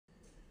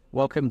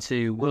Welcome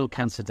to World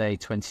Cancer Day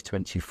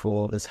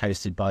 2024, that's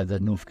hosted by the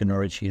Norfolk and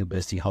Norwich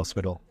University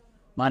Hospital.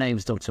 My name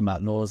is Dr.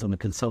 Matt Laws. I'm a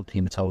consultant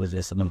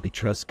haematologist and I'm the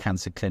Trust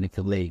Cancer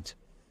Clinical Lead.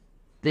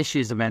 This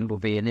year's event will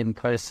be an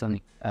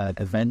in-person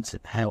event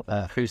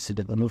hosted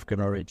at the Norfolk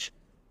and Norwich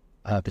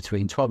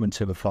between 12 and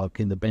 2 o'clock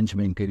in the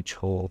Benjamin Gooch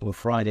Hall on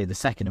Friday, the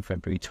 2nd of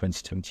February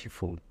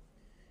 2024.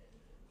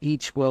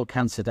 Each World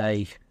Cancer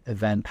Day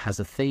event has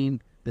a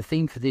theme. The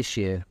theme for this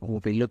year will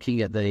be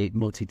looking at the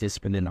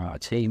multidisciplinary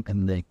team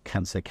and the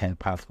cancer care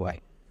pathway.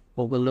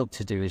 What we'll look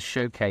to do is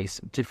showcase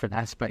different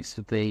aspects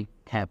of the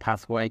care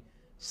pathway.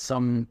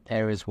 Some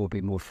areas will be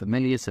more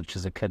familiar, such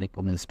as a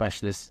clinical and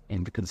specialist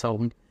in the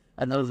consultant,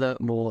 and other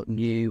more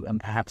new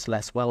and perhaps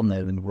less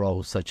well-known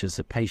roles, such as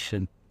the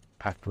patient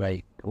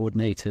pathway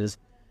coordinators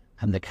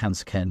and the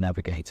cancer care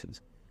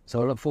navigators.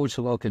 So I look forward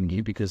to welcoming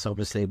you, because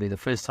obviously it'll be the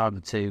first time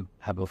to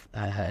have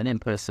an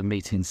in-person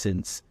meeting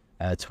since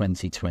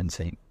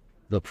 2020.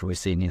 Look forward to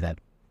seeing you then.